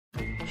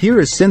Here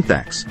is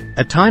Synthax,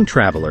 a time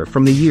traveler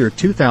from the year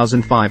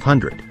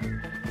 2500.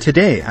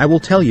 Today I will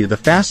tell you the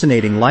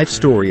fascinating life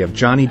story of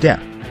Johnny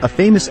Depp, a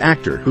famous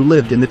actor who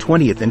lived in the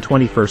 20th and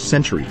 21st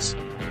centuries.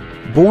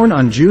 Born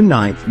on June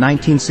 9,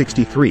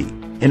 1963,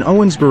 in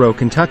Owensboro,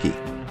 Kentucky,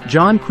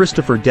 John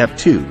Christopher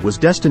Depp II was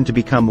destined to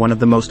become one of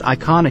the most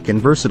iconic and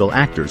versatile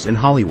actors in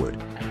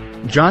Hollywood.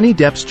 Johnny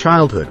Depp's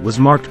childhood was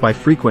marked by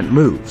frequent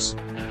moves.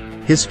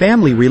 His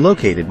family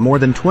relocated more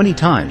than 20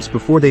 times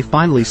before they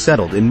finally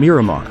settled in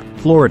Miramar,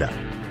 Florida.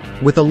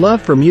 With a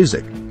love for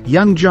music,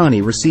 young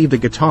Johnny received a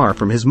guitar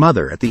from his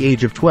mother at the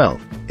age of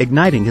 12,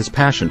 igniting his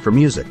passion for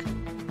music.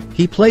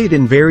 He played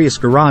in various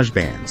garage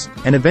bands,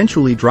 and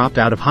eventually dropped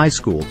out of high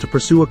school to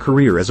pursue a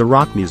career as a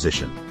rock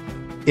musician.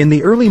 In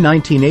the early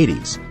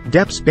 1980s,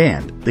 Depp's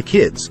band, The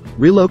Kids,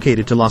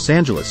 relocated to Los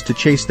Angeles to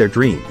chase their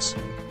dreams.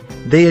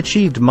 They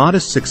achieved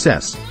modest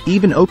success,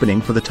 even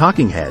opening for the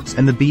Talking Heads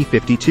and the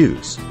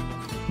B-52s.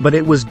 But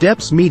it was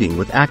Depp's meeting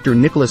with actor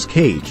Nicolas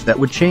Cage that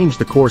would change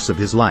the course of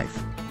his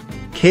life.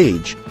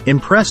 Cage,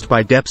 impressed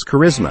by Depp's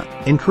charisma,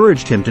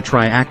 encouraged him to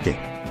try acting.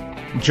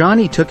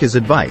 Johnny took his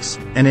advice,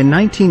 and in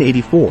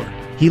 1984,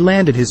 he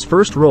landed his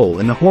first role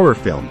in the horror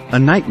film, A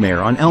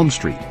Nightmare on Elm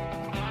Street.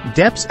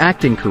 Depp's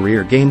acting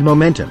career gained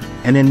momentum,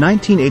 and in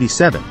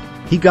 1987,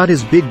 he got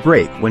his big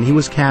break when he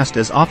was cast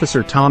as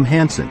Officer Tom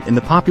Hansen in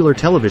the popular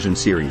television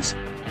series,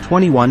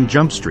 21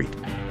 Jump Street.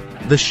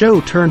 The show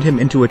turned him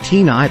into a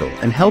teen idol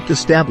and helped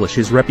establish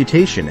his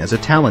reputation as a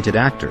talented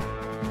actor.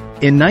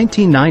 In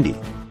 1990,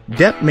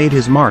 Depp made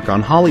his mark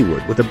on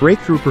Hollywood with a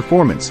breakthrough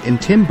performance in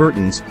Tim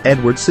Burton's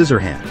Edward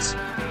Scissorhands.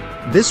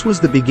 This was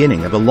the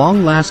beginning of a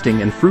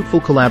long-lasting and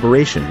fruitful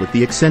collaboration with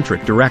the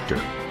eccentric director.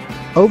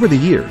 Over the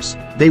years,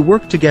 they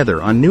worked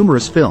together on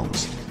numerous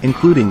films,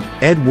 including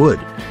Ed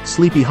Wood,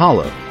 Sleepy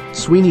Hollow,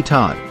 Sweeney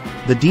Todd,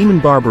 The Demon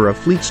Barber of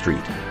Fleet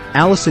Street,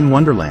 Alice in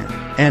Wonderland,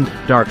 and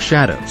Dark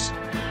Shadows.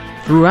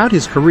 Throughout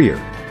his career,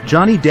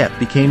 Johnny Depp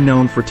became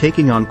known for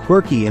taking on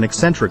quirky and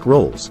eccentric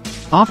roles,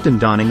 often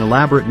donning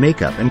elaborate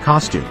makeup and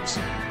costumes.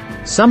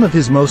 Some of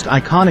his most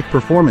iconic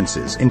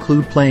performances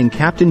include playing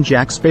Captain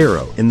Jack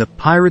Sparrow in the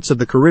Pirates of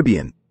the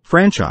Caribbean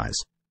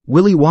franchise,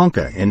 Willy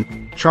Wonka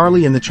in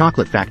Charlie and the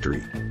Chocolate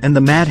Factory, and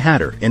the Mad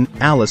Hatter in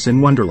Alice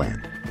in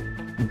Wonderland.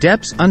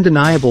 Depp's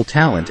undeniable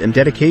talent and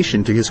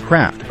dedication to his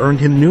craft earned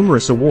him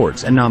numerous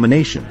awards and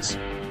nominations.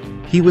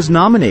 He was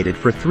nominated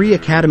for 3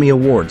 Academy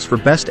Awards for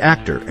Best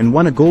Actor and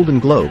won a Golden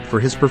Globe for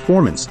his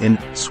performance in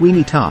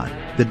Sweeney Todd,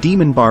 The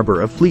Demon Barber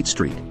of Fleet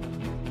Street.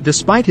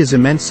 Despite his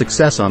immense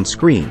success on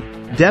screen,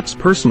 Depp's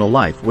personal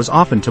life was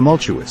often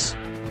tumultuous.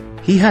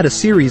 He had a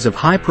series of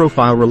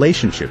high-profile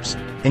relationships,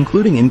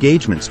 including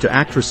engagements to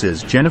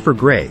actresses Jennifer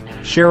Grey,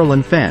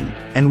 Sherilyn Fenn,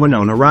 and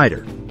Winona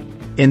Ryder.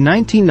 In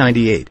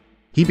 1998,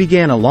 he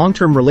began a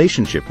long-term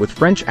relationship with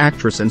French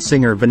actress and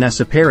singer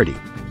Vanessa Paradis,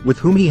 with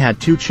whom he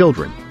had 2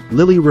 children,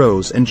 Lily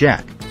Rose and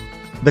Jack.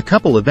 The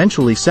couple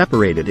eventually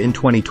separated in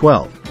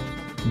 2012.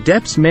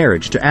 Depp's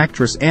marriage to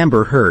actress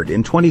Amber Heard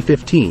in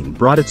 2015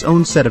 brought its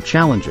own set of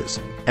challenges,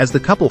 as the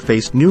couple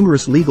faced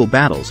numerous legal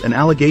battles and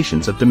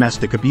allegations of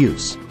domestic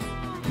abuse.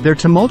 Their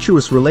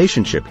tumultuous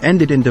relationship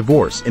ended in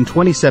divorce in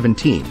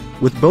 2017,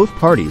 with both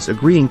parties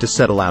agreeing to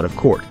settle out of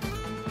court.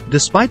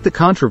 Despite the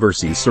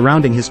controversies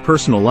surrounding his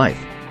personal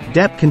life,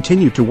 Depp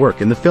continued to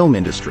work in the film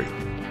industry.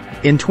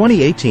 In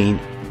 2018,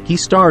 he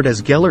starred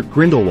as Gellert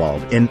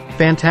Grindelwald in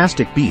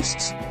Fantastic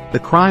Beasts: The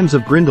Crimes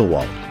of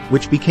Grindelwald,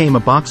 which became a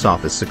box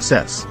office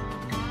success.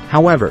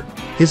 However,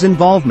 his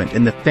involvement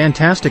in the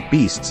Fantastic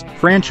Beasts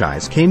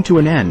franchise came to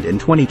an end in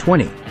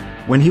 2020,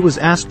 when he was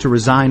asked to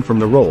resign from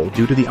the role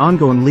due to the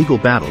ongoing legal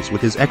battles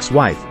with his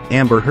ex-wife,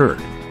 Amber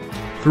Heard.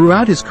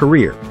 Throughout his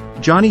career,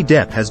 Johnny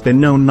Depp has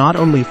been known not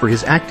only for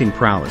his acting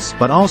prowess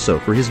but also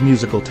for his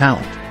musical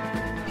talent.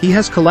 He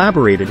has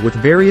collaborated with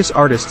various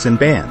artists and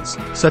bands,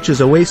 such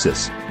as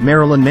Oasis,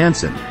 Marilyn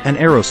Manson, and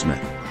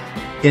Aerosmith.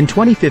 In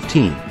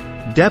 2015,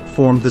 Depp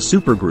formed the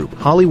supergroup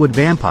Hollywood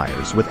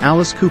Vampires with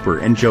Alice Cooper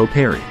and Joe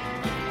Perry.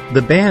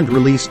 The band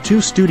released 2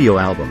 studio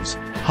albums,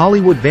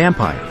 Hollywood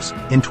Vampires,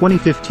 in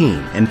 2015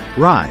 and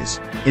Rise,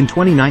 in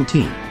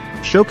 2019,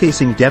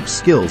 showcasing Depp's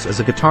skills as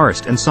a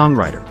guitarist and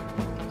songwriter.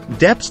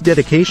 Depp's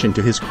dedication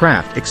to his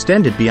craft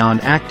extended beyond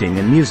acting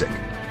and music.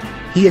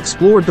 He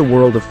explored the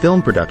world of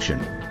film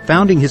production,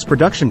 founding his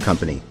production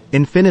company,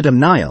 Infinitum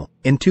Nihil,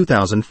 in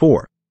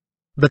 2004.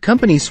 The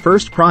company's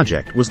first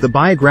project was the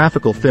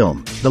biographical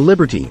film, The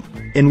Libertine,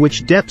 in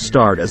which Depp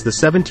starred as the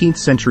 17th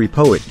century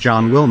poet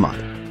John Wilmot.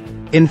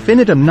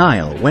 Infinitum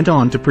Nihil went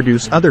on to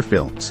produce other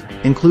films,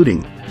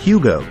 including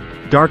Hugo,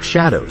 Dark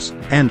Shadows,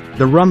 and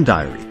The Rum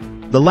Diary,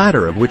 the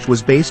latter of which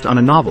was based on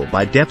a novel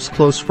by Depp's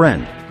close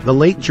friend, the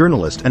late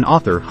journalist and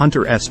author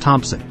Hunter S.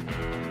 Thompson.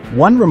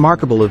 One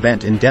remarkable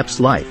event in Depp's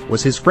life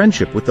was his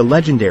friendship with the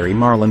legendary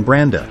Marlon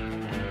Brando.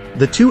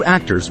 The 2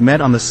 actors met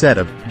on the set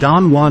of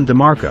Don Juan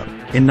DeMarco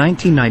in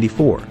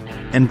 1994,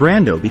 and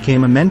Brando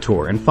became a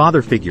mentor and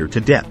father figure to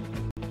Depp.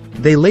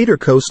 They later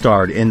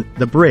co-starred in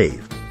The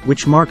Brave,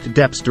 which marked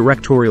Depp's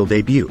directorial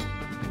debut.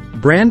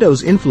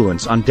 Brando's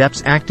influence on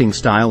Depp's acting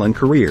style and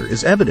career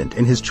is evident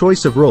in his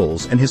choice of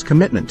roles and his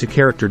commitment to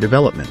character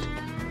development.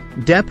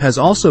 Depp has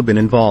also been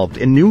involved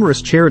in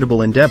numerous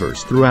charitable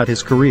endeavors throughout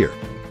his career.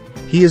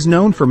 He is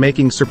known for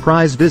making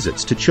surprise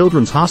visits to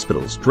children's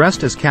hospitals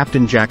dressed as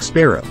Captain Jack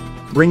Sparrow,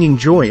 bringing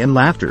joy and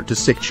laughter to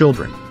sick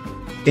children.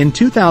 In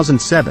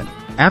 2007,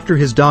 after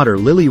his daughter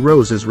Lily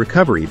Rose's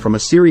recovery from a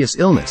serious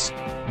illness,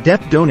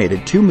 Depp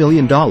donated $2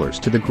 million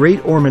to the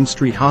Great Ormond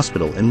Street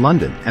Hospital in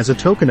London as a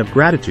token of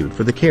gratitude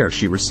for the care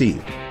she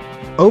received.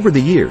 Over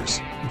the years,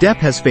 Depp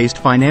has faced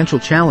financial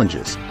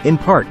challenges, in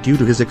part due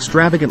to his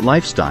extravagant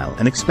lifestyle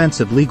and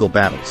expensive legal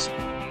battles.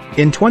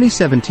 In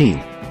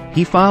 2017,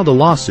 he filed a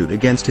lawsuit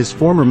against his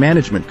former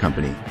management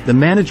company, the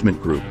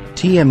management group,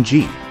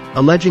 TMG,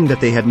 alleging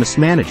that they had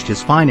mismanaged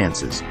his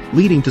finances,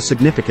 leading to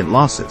significant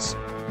losses.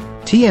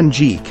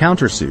 TMG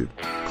countersued,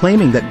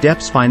 claiming that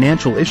Depp's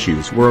financial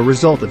issues were a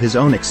result of his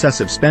own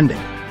excessive spending.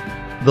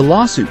 The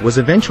lawsuit was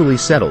eventually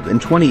settled in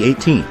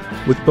 2018,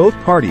 with both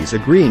parties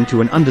agreeing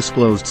to an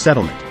undisclosed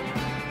settlement.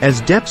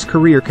 As Depp's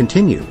career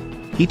continued,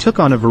 he took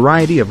on a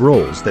variety of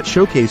roles that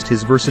showcased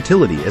his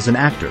versatility as an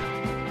actor.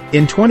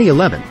 In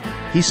 2011,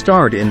 he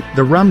starred in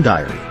The Rum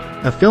Diary,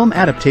 a film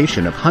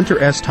adaptation of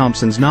Hunter S.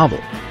 Thompson's novel,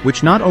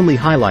 which not only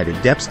highlighted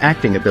Depp's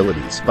acting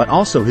abilities but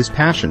also his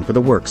passion for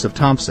the works of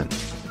Thompson.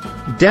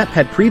 Depp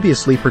had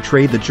previously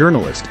portrayed the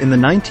journalist in the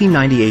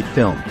 1998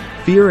 film,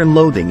 Fear and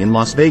Loathing in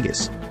Las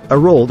Vegas, a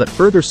role that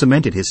further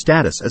cemented his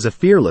status as a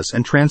fearless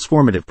and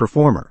transformative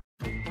performer.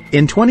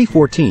 In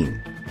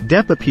 2014,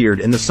 Depp appeared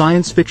in the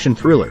science fiction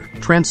thriller,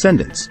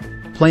 Transcendence,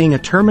 playing a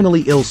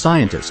terminally ill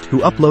scientist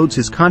who uploads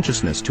his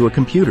consciousness to a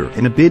computer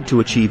in a bid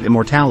to achieve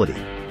immortality.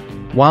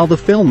 While the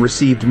film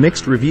received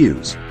mixed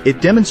reviews,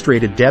 it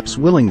demonstrated Depp's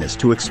willingness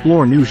to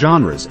explore new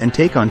genres and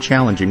take on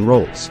challenging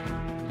roles.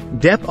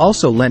 Depp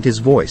also lent his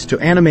voice to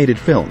animated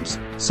films,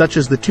 such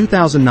as the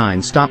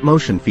 2009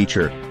 stop-motion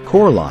feature,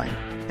 Coraline,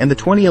 and the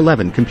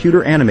 2011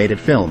 computer-animated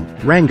film,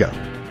 Rango.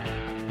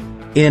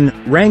 In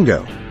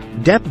Rango,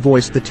 Depp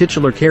voiced the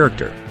titular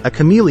character, a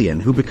chameleon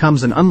who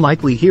becomes an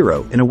unlikely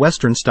hero in a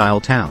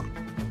Western-style town.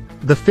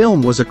 The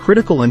film was a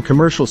critical and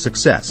commercial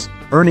success,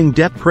 earning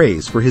Depp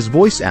praise for his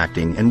voice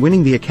acting and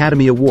winning the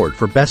Academy Award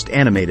for Best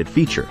Animated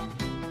Feature.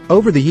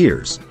 Over the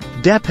years,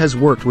 Depp has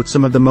worked with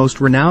some of the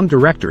most renowned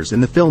directors in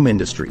the film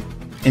industry,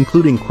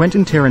 including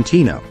Quentin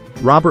Tarantino,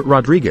 Robert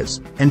Rodriguez,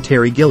 and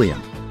Terry Gilliam.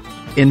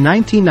 In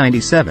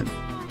 1997,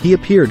 he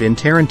appeared in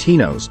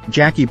Tarantino's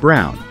Jackie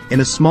Brown in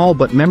a small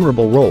but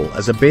memorable role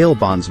as a bail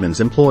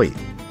bondsman's employee.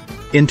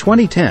 In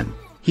 2010,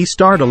 he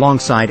starred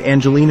alongside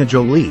Angelina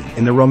Jolie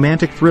in the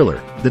romantic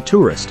thriller, The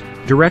Tourist,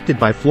 directed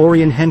by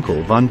Florian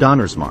Henkel von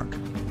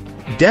Donnersmarck.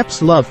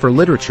 Depp's love for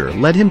literature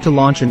led him to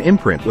launch an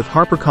imprint with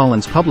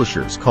HarperCollins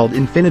Publishers called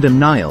Infinitum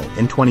Nihil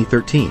in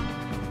 2013.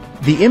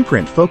 The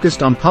imprint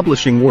focused on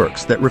publishing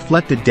works that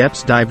reflected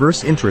Depp's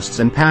diverse interests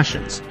and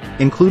passions,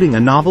 including a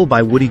novel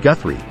by Woody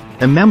Guthrie,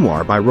 a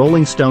memoir by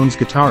Rolling Stones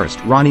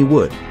guitarist Ronnie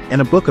Wood,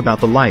 and a book about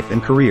the life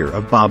and career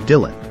of Bob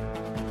Dylan.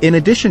 In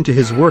addition to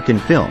his work in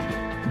film,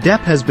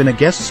 Depp has been a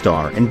guest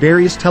star in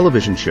various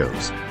television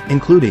shows,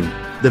 including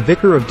The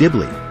Vicar of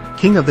Dibley,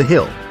 King of the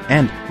Hill,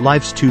 and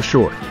Life's Too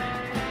Short.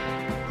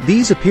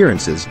 These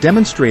appearances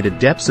demonstrated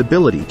Depp's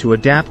ability to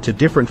adapt to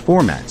different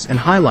formats and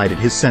highlighted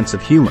his sense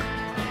of humor.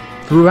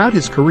 Throughout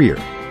his career,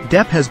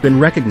 Depp has been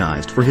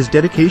recognized for his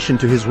dedication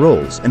to his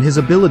roles and his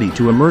ability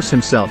to immerse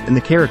himself in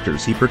the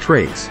characters he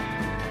portrays.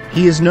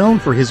 He is known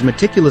for his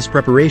meticulous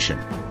preparation,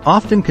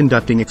 often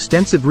conducting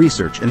extensive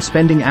research and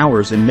spending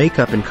hours in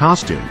makeup and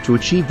costume to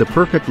achieve the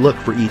perfect look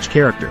for each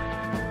character.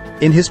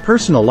 In his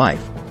personal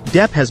life,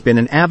 Depp has been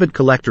an avid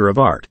collector of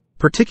art,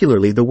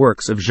 particularly the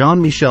works of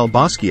Jean-Michel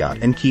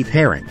Basquiat and Keith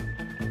Haring.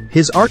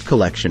 His art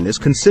collection is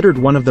considered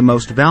one of the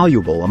most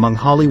valuable among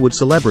Hollywood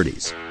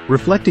celebrities,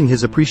 reflecting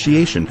his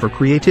appreciation for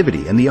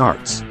creativity and the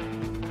arts.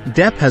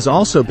 Depp has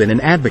also been an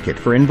advocate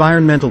for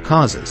environmental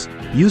causes,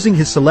 using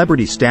his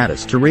celebrity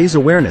status to raise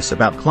awareness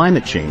about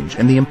climate change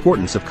and the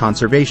importance of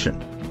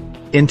conservation.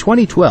 In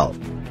 2012,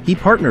 he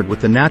partnered with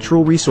the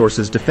Natural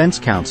Resources Defense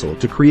Council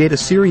to create a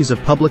series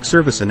of public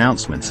service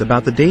announcements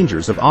about the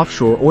dangers of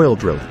offshore oil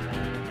drilling.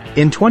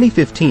 In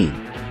 2015,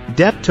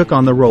 Depp took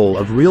on the role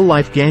of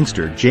real-life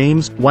gangster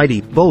James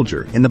 "Whitey"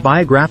 Bulger in the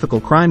biographical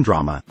crime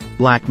drama,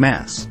 Black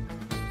Mass.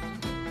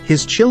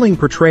 His chilling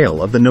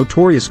portrayal of the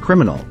notorious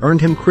criminal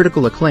earned him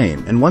critical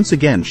acclaim and once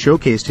again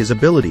showcased his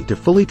ability to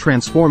fully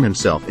transform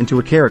himself into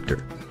a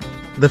character.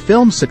 The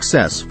film's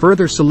success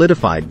further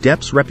solidified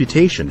Depp's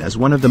reputation as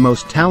one of the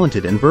most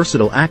talented and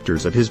versatile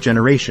actors of his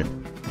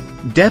generation.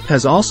 Depp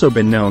has also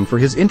been known for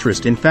his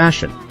interest in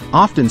fashion,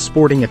 often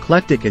sporting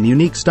eclectic and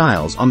unique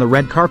styles on the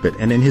red carpet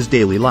and in his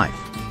daily life.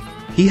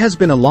 He has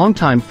been a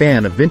longtime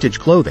fan of vintage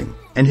clothing,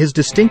 and his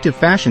distinctive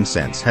fashion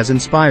sense has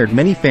inspired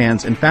many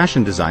fans and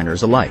fashion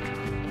designers alike.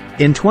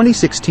 In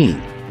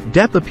 2016,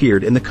 Depp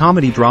appeared in the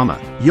comedy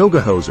drama,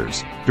 Yoga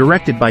Hosers,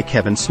 directed by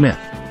Kevin Smith.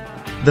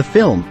 The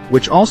film,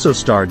 which also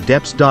starred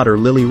Depp's daughter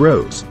Lily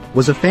Rose,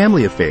 was a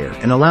family affair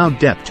and allowed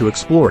Depp to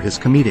explore his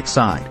comedic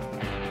side.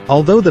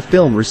 Although the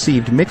film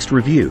received mixed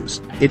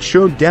reviews, it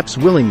showed Depp's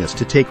willingness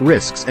to take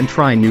risks and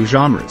try new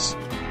genres.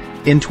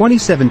 In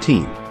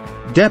 2017,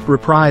 Depp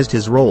reprised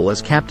his role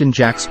as Captain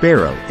Jack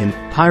Sparrow in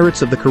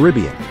Pirates of the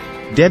Caribbean: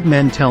 Dead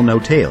Men Tell No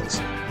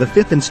Tales, the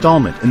fifth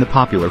installment in the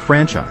popular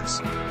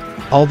franchise.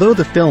 Although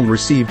the film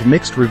received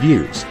mixed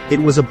reviews, it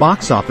was a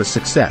box office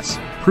success,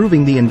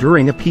 proving the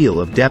enduring appeal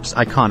of Depp's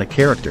iconic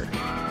character.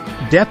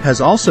 Depp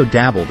has also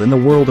dabbled in the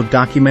world of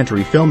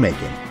documentary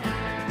filmmaking.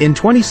 In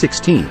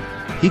 2016,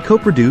 he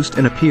co-produced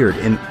and appeared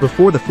in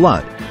Before the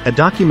Flood, a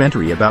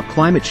documentary about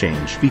climate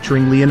change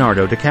featuring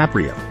Leonardo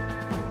DiCaprio.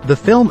 The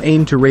film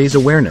aimed to raise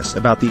awareness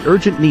about the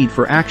urgent need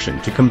for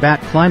action to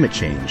combat climate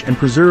change and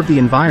preserve the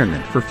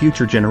environment for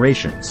future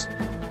generations.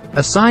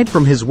 Aside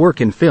from his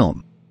work in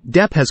film,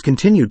 Depp has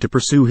continued to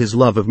pursue his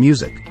love of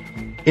music.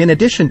 In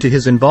addition to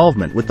his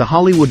involvement with the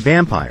Hollywood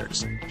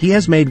vampires, he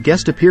has made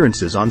guest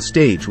appearances on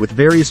stage with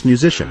various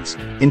musicians,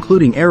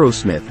 including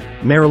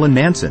Aerosmith, Marilyn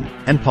Manson,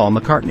 and Paul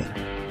McCartney.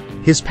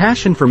 His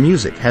passion for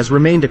music has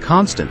remained a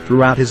constant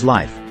throughout his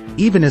life,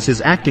 even as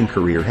his acting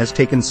career has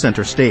taken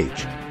center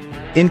stage.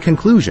 In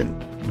conclusion,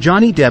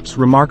 Johnny Depp's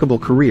remarkable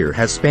career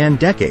has spanned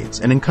decades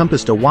and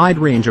encompassed a wide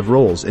range of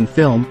roles in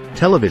film,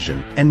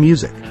 television, and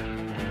music.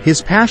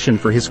 His passion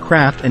for his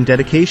craft and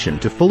dedication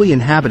to fully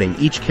inhabiting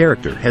each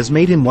character has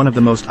made him one of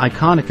the most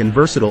iconic and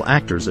versatile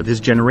actors of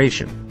his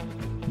generation.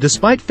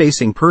 Despite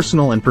facing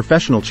personal and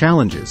professional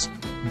challenges,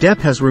 Depp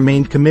has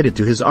remained committed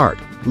to his art,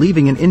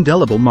 leaving an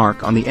indelible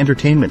mark on the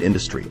entertainment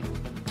industry.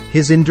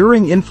 His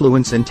enduring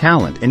influence and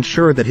talent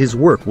ensure that his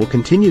work will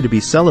continue to be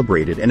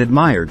celebrated and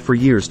admired for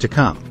years to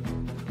come.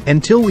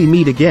 Until we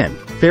meet again,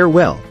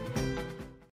 farewell.